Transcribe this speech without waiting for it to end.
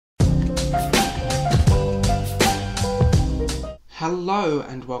Hello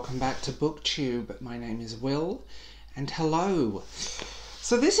and welcome back to booktube. My name is Will and hello.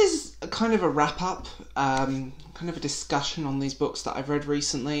 So this is kind of a wrap up, kind of a discussion on these books that I've read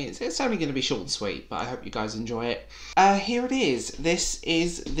recently. It's only going to be short and sweet, but I hope you guys enjoy it. Here it is. This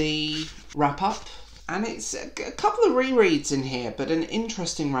is the wrap up and it's a couple of rereads in here, but an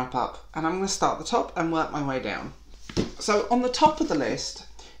interesting wrap up. And I'm going to start at the top and work my way down. So on the top of the list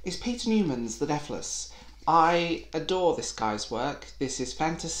is Peter Newman's The Deathless. I adore this guy's work. This is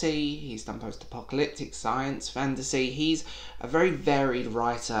fantasy, he's done post-apocalyptic science, fantasy. He's a very varied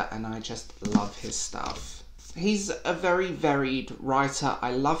writer and I just love his stuff. He's a very varied writer.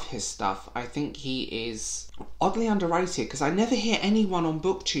 I love his stuff. I think he is oddly underrated because I never hear anyone on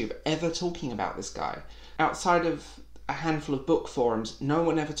booktube ever talking about this guy. Outside of a handful of book forums, no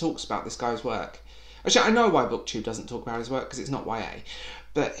one ever talks about this guy's work. Actually, I know why booktube doesn't talk about his work because it's not YA.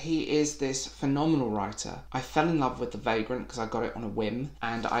 But he is this phenomenal writer. I fell in love with The Vagrant because I got it on a whim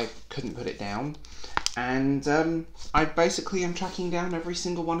and I couldn't put it down. And I basically am tracking down every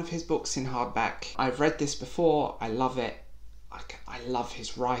single one of his books in hardback. I've read this before. I love it. I love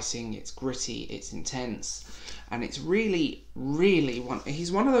his writing. It's gritty. It's intense. And it's really, really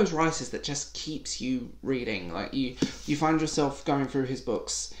he's one of those writers that just keeps you reading. Like you find yourself going through his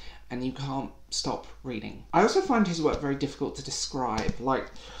books and you can't stop reading. I also find his work very difficult to describe.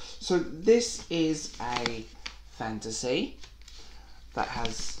 So this is a fantasy that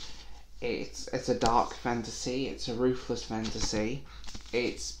has, it's a dark fantasy, it's a ruthless fantasy,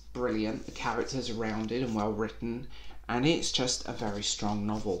 it's brilliant, the characters are rounded and well written, and it's just a very strong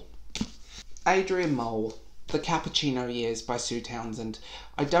novel. Adrian Mole, The Cappuccino Years by Sue Townsend.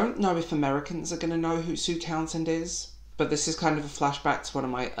 I don't know if Americans are going to know who Sue Townsend is, but this is kind of a flashback to one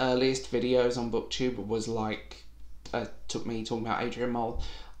of my earliest videos on booktube. It was took me talking about Adrian Mole.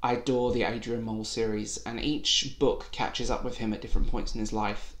 I adore the Adrian Mole series, and each book catches up with him at different points in his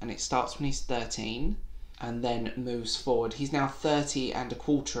life, and it starts when he's 13 and then moves forward. He's now 30 and a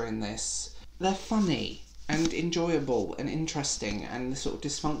quarter in this. They're funny and enjoyable and interesting, and the sort of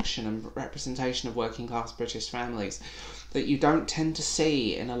dysfunction and representation of working class British families that you don't tend to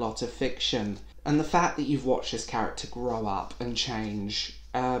see in a lot of fiction. And the fact that you've watched this character grow up and change.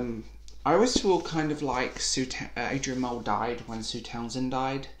 I always feel kind of like Adrian Mole died when Sue Townsend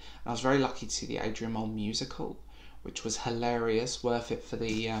died. And I was very lucky to see the Adrian Mole musical, which was hilarious, worth it for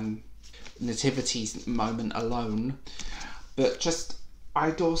the nativity moment alone. But just, I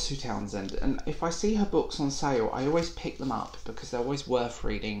adore Sue Townsend. And if I see her books on sale, I always pick them up because they're always worth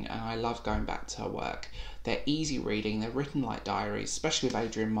reading. And I love going back to her work. They're easy reading. They're written like diaries, especially with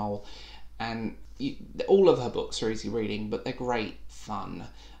Adrian Mole. And all of her books are easy reading, but they're great fun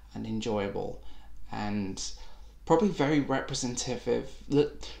and enjoyable, and probably very representative,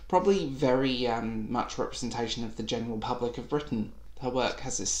 probably very much representation of the general public of Britain. Her work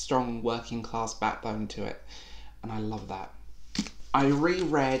has this strong working class backbone to it, and I love that. I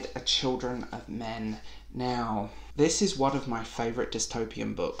reread A Children of Men. Now, this is one of my favourite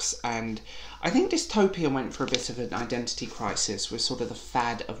dystopian books, and I think dystopia went for a bit of an identity crisis with sort of the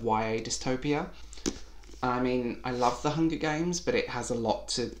fad of YA dystopia. I mean, I love The Hunger Games, but it has a lot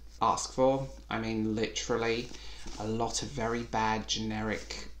to ask for. I mean, literally, a lot of very bad,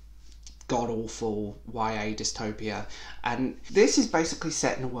 generic, god-awful YA dystopia. And this is basically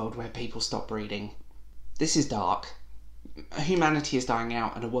set in a world where people stop reading. This is dark. Humanity is dying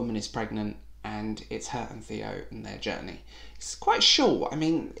out and a woman is pregnant, and it's her and Theo and their journey. It's quite short. I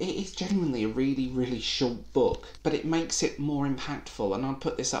mean, it is genuinely a really, really short book, but it makes it more impactful, and I'll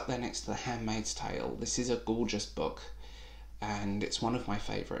put this up there next to The Handmaid's Tale. This is a gorgeous book, and it's one of my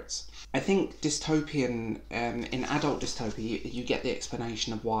favourites. I think dystopian, in adult dystopia, you get the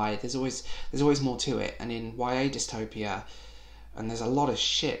explanation of why. There's always more to it, and in YA dystopia, and there's a lot of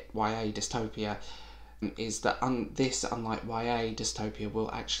shit YA dystopia, is that this, unlike YA dystopia, will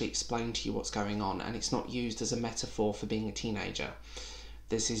actually explain to you what's going on, and it's not used as a metaphor for being a teenager.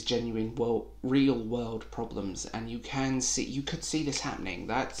 This is genuine real world problems, and you could see this happening.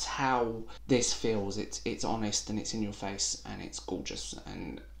 That's how this feels. It's honest and it's in your face and it's gorgeous,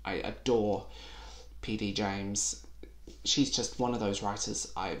 and I adore P.D. James. She's just one of those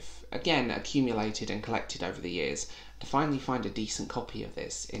writers I've, again, accumulated and collected over the years. To finally find a decent copy of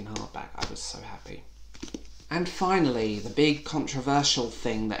this in hardback, I was so happy. And finally, the big controversial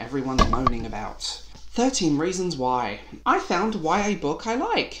thing that everyone's moaning about. 13 Reasons Why. I found a YA book I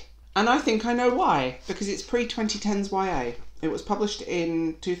like. And I think I know why, because it's pre-2010s YA. It was published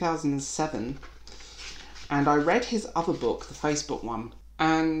in 2007. And I read his other book, the Facebook one.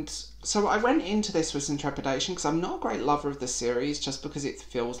 And so I went into this with some trepidation because I'm not a great lover of the series just because it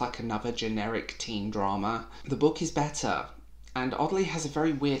feels like another generic teen drama. The book is better. and oddly has a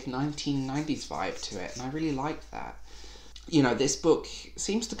very weird 1990s vibe to it, and I really like that. You know, this book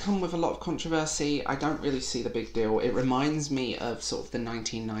seems to come with a lot of controversy. I don't really see the big deal. It reminds me of sort of the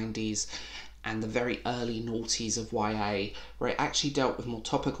 1990s and the very early noughties of YA, where it actually dealt with more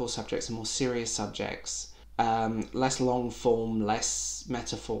topical subjects and more serious subjects. Less long form, less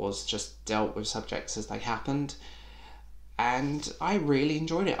metaphors, just dealt with subjects as they happened. And I really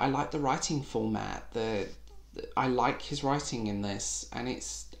enjoyed it. I like the writing format. I like his writing in this, and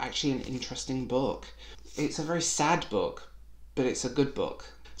it's actually an interesting book. It's a very sad book, but it's a good book.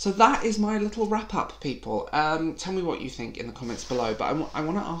 So that is my little wrap up, people. Tell me what you think in the comments below, but I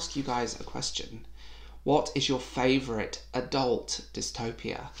want to ask you guys a question. What is your favourite adult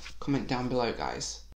dystopia? Comment down below, guys.